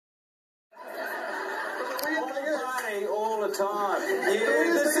say all the time,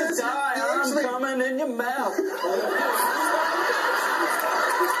 yeah, this is Dai, I'm coming in your mouth.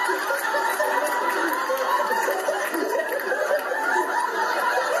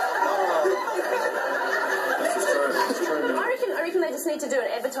 I reckon they just need to do an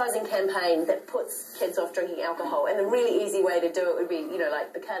advertising campaign that puts kids off drinking alcohol, and the really easy way to do it would be, you know,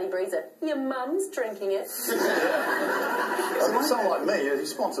 like Bacardi Breezer. Your mum's drinking it. Someone like me, you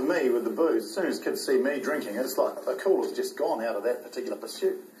sponsor me with the booze. As soon as kids see me drinking, it's like the cool has just gone out of that particular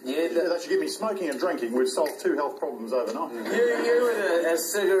pursuit. Yeah, they should give me smoking and drinking. We'd solve 2 health problems overnight. You with a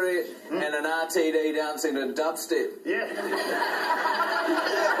cigarette and an RTD dancing to dubstep. Yeah.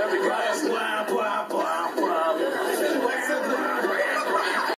 That'd be great. Blah, blah, blah.